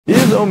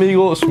Is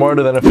Omegle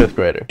smarter than a 5th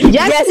grader?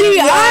 Yes, we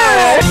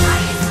are!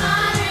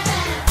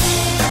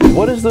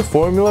 What is the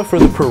formula for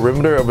the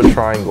perimeter of a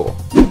triangle?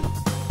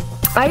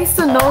 I used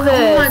to know this.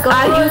 Oh my God,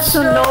 I used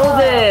to know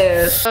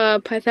this.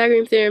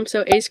 Pythagorean theorem,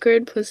 so a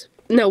squared plus...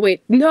 No,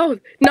 wait. No,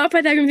 not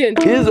Pythagorean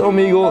theorem. Is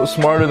Omegle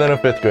smarter than a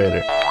 5th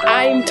grader?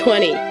 I'm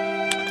 20.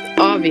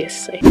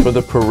 Obviously. For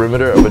the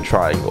perimeter of a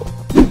triangle.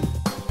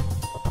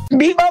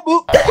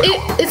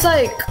 It's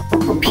like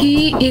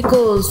P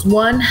equals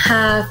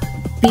 1/2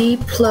 B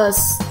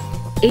plus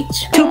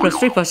H. 2 plus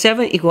 3 plus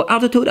 7 equal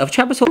altitude of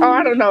trapezoid. Oh,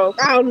 I don't know.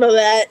 I don't know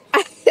that.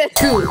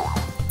 2.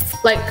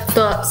 Like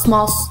the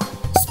small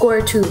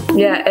square 2.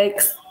 Yeah,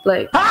 X.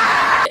 Like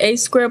A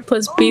squared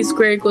plus B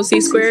squared equals C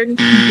squared.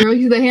 Girl,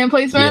 you see the hand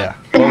placement?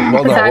 Yeah.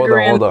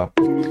 Hold on.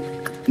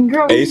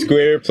 Girl. A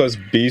squared plus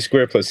B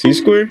squared plus C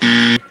squared?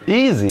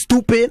 Easy.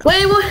 Wait,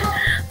 what?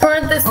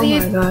 Parentheses Oh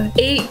my God.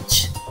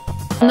 H.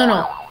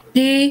 No.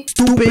 D.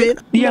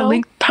 Yeah,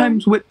 length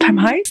times width times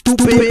height.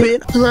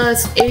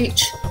 Plus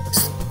H.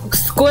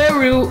 Square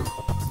root.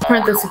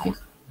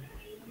 Parentheses.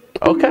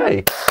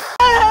 Okay.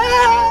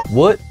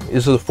 What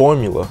is the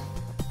formula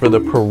for the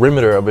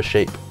perimeter of a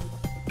shape?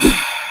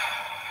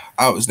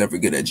 I was never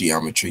good at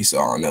geometry, so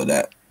I don't know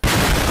that.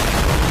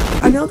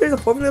 I know there's a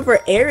formula for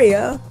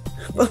area,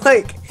 but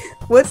like,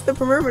 what's the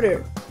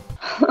perimeter?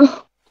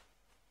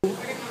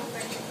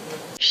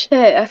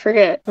 Shit, I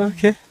forget.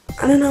 Okay.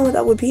 I don't know what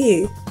that would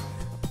be.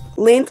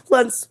 Length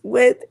plus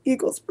width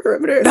equals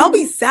perimeter. That would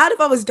be sad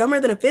if I was dumber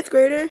than a 5th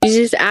grader. You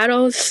just add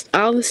all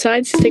the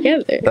sides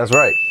together. That's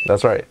right.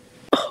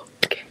 Oh,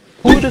 okay.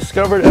 Who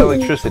discovered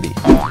electricity?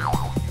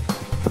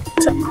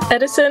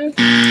 Edison?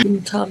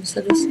 Thomas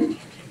Edison.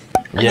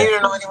 Yes. You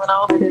don't know anyone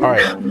else?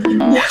 Alright.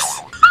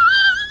 Yes.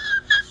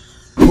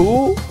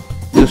 Who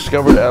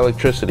discovered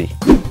electricity?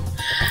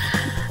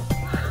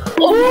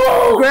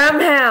 Oh,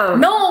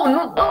 Graham. No,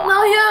 not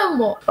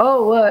him.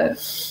 Oh, what?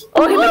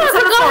 Oh, he made the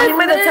telephone. He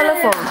made the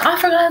telephone. I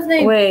forgot his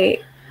name.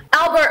 Wait.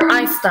 Albert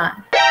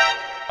Einstein.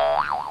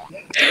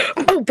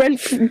 Oh, Ben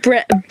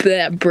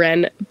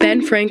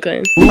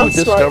Franklin. Who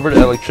discovered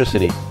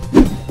electricity?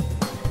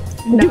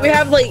 Do we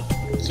have like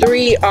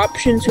 3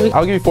 options?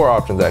 I'll give you 4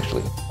 options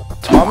actually.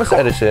 Thomas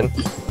Edison,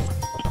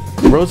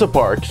 Rosa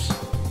Parks,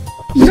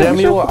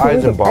 Samuel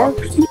Eisenbach,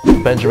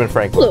 Benjamin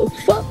Franklin. Oh,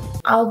 fuck.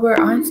 Albert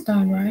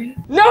Einstein, right?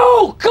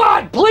 No!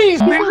 God, please!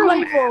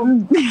 Benjamin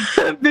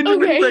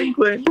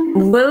Franklin.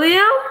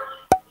 William?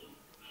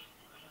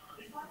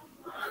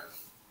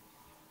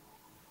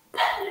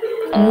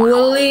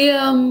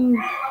 William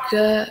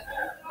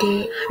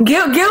Gilbert!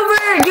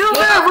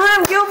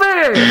 William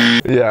Gilbert!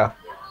 Yeah.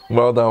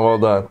 Well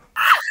done.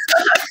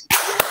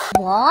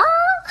 What?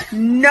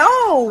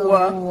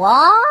 No!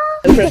 What?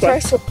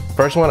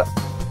 First one.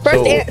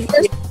 First.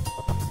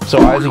 So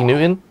Isaac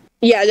Newton?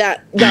 Yeah,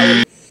 that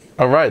one.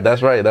 Alright,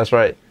 that's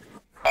right.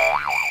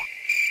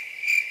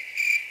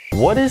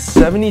 What is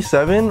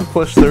 77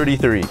 plus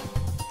 33?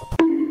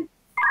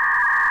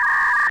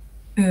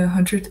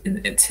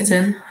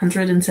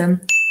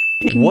 110.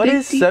 What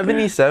is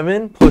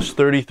 77 plus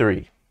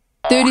 33?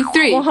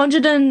 33.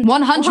 110.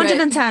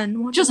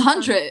 110. Just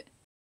 100.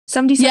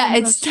 77. Yeah,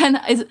 it's 10.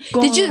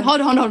 Did you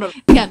hold on.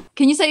 Again.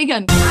 Can you say it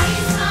again?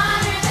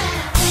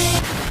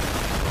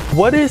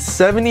 What is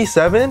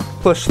 77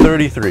 plus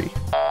 33?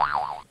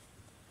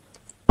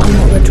 I'm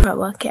not gonna try to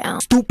work it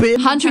out. Stupid.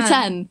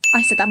 110.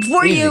 I said that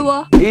before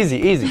you. Easy.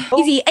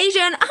 Easy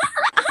Asian.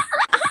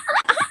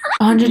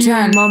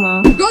 110,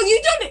 mama. Girl,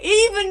 you don't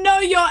even know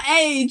your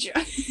age.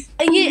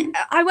 Yeah,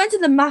 I went to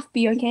the math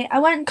bee, okay? I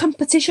went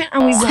competition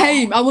and we won.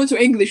 Same. I went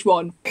to English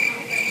one.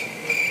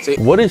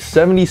 What is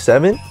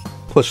 77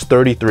 plus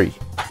 33?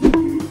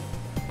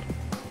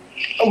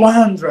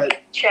 100.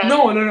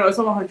 No, it's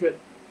not 100.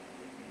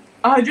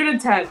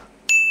 110.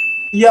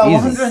 Yeah, Easy.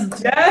 110.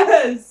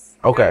 Yes.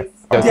 Okay.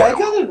 Yeah, I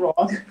got it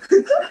wrong.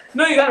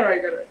 No, you got it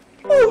right.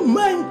 Oh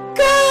my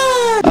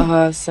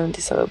god!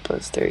 77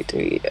 plus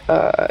 33.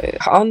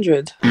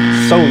 100.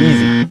 So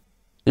easy.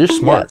 You're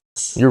smart.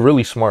 Yes. You're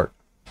really smart.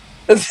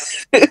 Am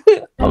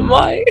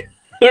I?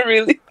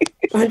 Really?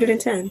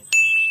 110.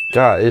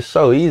 God, it's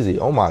so easy.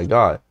 Oh my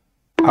god.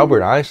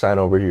 Albert Einstein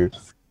over here.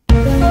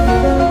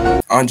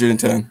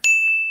 110.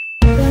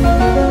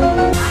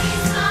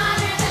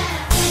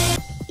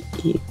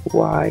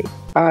 E-Y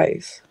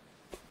eyes.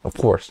 Of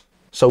course.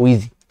 So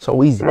easy.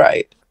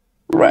 Right.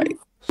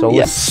 So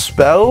let's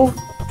spell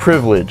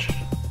privilege.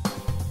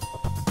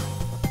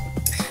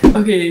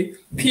 Okay.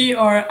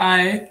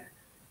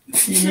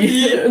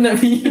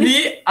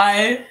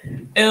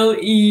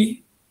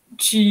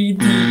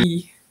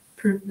 P-R-I-V-I-L-E-G-D-E.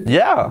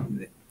 Yeah.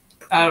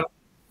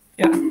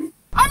 Yeah.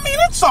 I mean,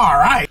 it's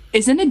alright.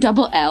 Isn't it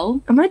double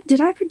L? Did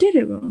I did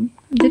it wrong?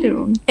 I did it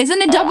wrong.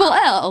 Isn't it double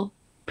L?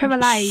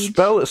 Privilege.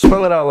 Spell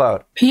it out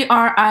loud.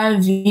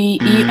 Privelge.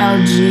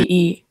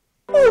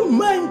 Oh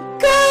my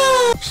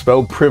god!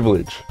 Spell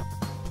privilege.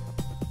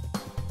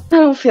 I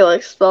don't feel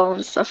like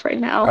spelling stuff right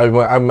now.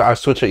 I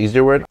switch an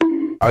easier word.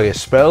 Okay,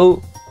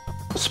 spell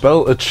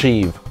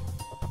achieve.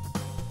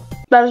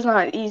 That is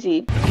not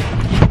easy.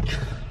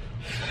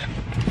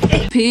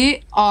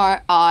 Privillige.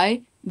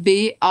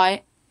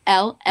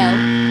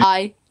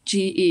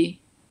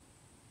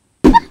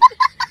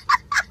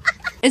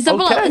 It's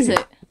double Okay.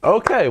 opposite.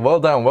 Okay, well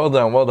done, well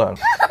done, well done.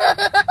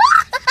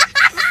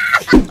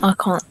 I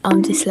can't.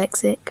 I'm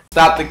dyslexic.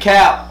 Stop the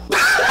cap.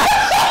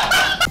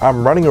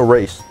 I'm running a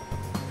race,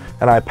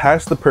 and I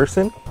passed the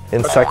person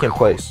in second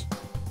place.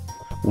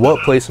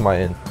 What place am I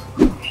in?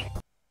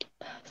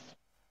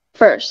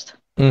 First.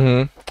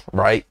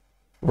 Right.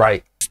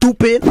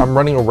 Stupid. I'm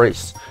running a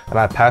race, and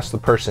I passed the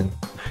person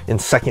in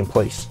second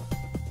place.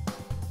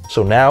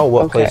 So now,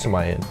 what place am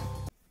I in?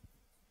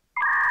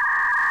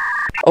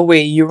 Oh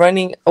wait, you're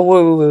running.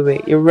 Oh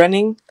wait. You're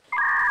running.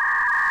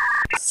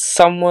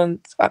 Someone.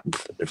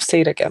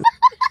 Say it again.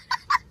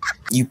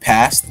 You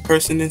passed the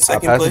person in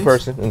second place? I passed the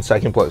person in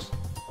second place.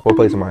 What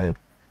place am I in?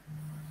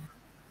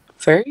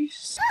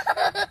 First.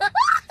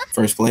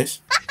 First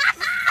place.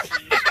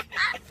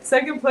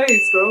 Second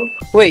place, bro.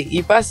 Wait,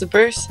 you passed the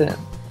person.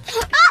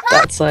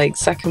 That's like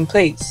second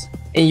place,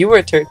 and you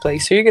were third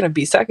place, so you're gonna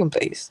be second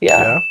place.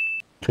 Yeah.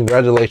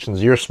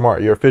 Congratulations, you're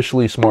smart. You're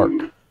officially smart.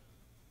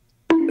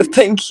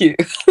 Thank you.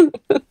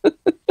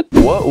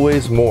 What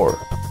weighs more,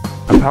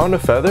 a pound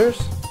of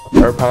feathers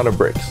or a pound of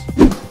bricks?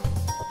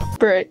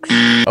 Bricks.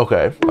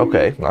 Okay,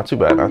 not too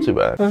bad, not too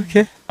bad.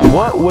 Okay.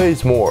 What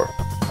weighs more,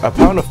 a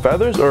pound of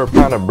feathers or a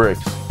pound of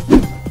bricks?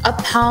 A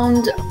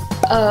pound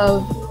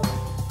of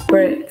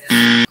bricks.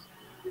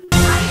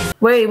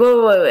 Wait.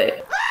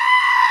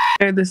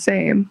 They're the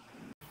same.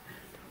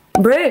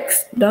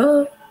 Bricks,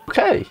 duh.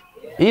 Okay,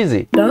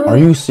 easy. Duh. Are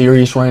you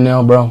serious right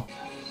now, bro?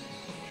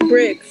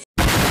 Bricks.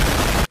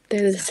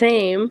 They're the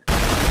same.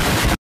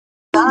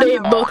 They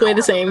both weigh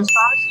the same.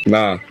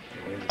 Nah.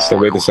 Still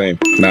weigh the same.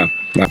 Nah.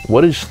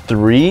 What is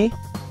 3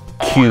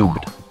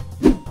 cubed?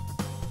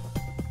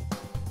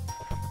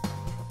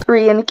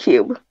 3 in a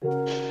cube.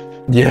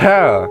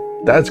 Yeah,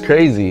 that's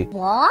crazy.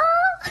 What?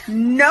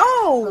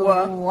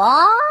 No!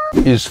 What?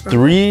 Is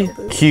 3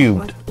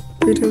 cubed?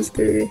 3 times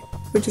 3,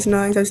 which is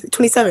 9 times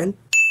 27.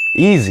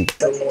 Easy.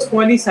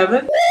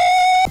 27?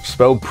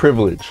 Spell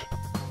privilege.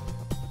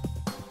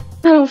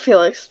 I don't feel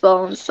like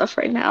spelling stuff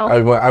right now.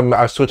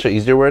 I switch an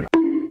easier word.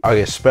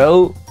 Okay,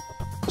 spell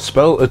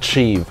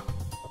achieve.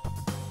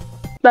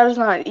 That is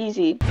not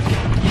easy.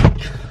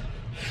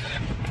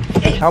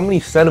 How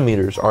many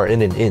centimeters are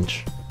in an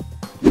inch?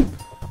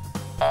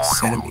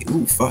 Centimeter.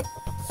 Ooh, fuck.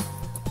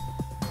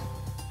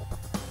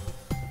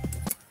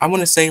 I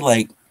want to say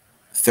like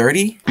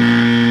 30.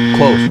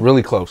 Close,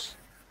 really close.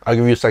 I'll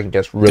give you a second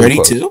guess. Really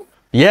 32? close.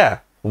 Yeah.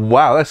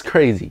 Wow, that's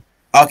crazy.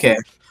 Okay.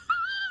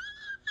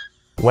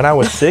 When I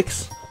was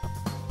 6,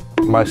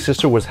 my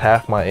sister was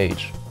half my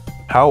age.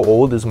 How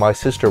old is my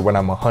sister when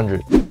I'm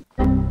 100?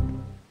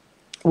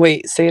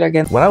 Wait, say it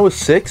again. When I was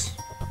 6,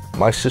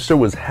 my sister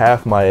was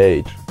half my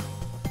age.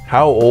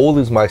 How old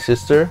is my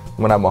sister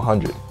when I'm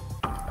 100?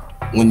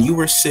 When you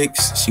were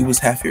 6, she was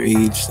half your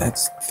age.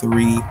 That's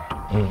 3.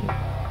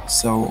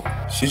 So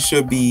she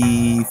should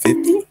be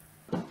 50?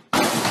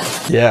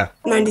 Yeah.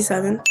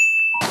 97.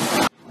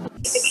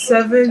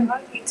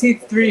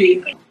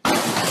 73.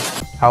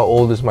 How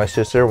old is my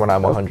sister when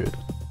I'm 100?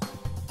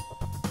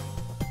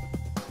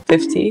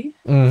 50?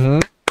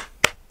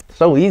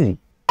 So easy.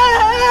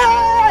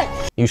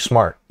 You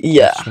smart.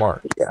 Yeah. You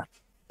smart. Yeah.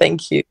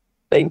 Thank you.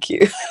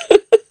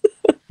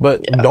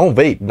 But don't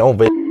vape. Don't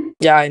vape.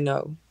 Yeah, I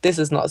know. This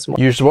is not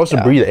smart. You're supposed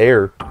to breathe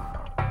air.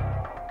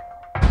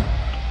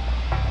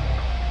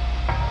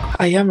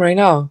 I am right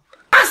now.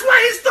 That's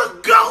why he's the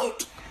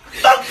GOAT!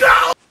 The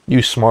GOAT!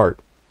 You smart.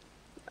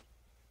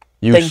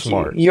 You Thank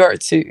smart. you. You are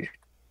too.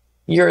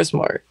 You're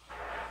smart.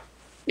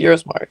 You're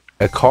smart.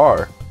 A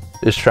car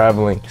is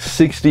traveling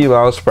 60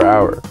 miles per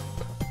hour.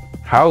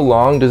 How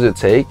long does it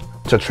take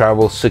to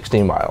travel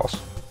 60 miles?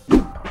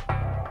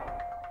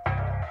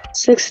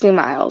 60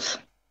 miles.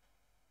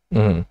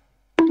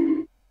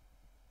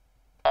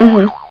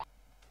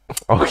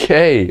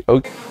 Okay.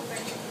 You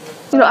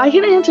know, I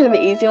can answer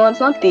the easy ones,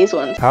 not these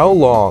ones. How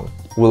long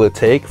will it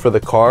take for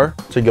the car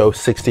to go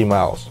 60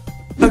 miles?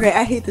 Okay,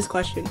 I hate this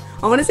question.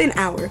 I want to say an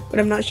hour, but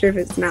I'm not sure if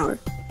it's an hour.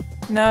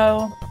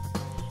 No.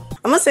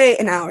 I'm gonna say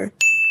an hour.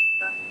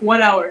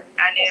 1 hour.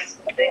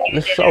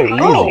 It's so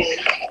easy.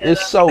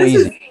 It's so This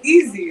easy. is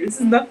easy. This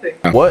is nothing.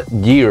 What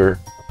year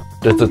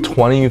does the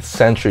 20th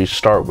century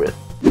start with?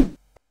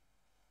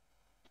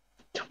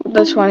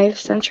 The 20th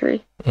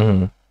century.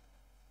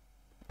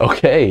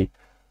 Okay.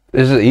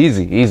 This is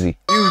easy.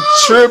 You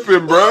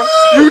tripping, bro.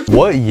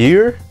 What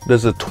year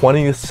does the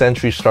 20th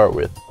century start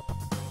with?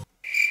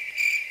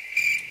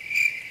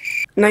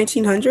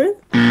 1900?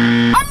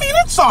 I mean,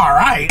 it's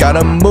alright.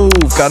 Gotta move.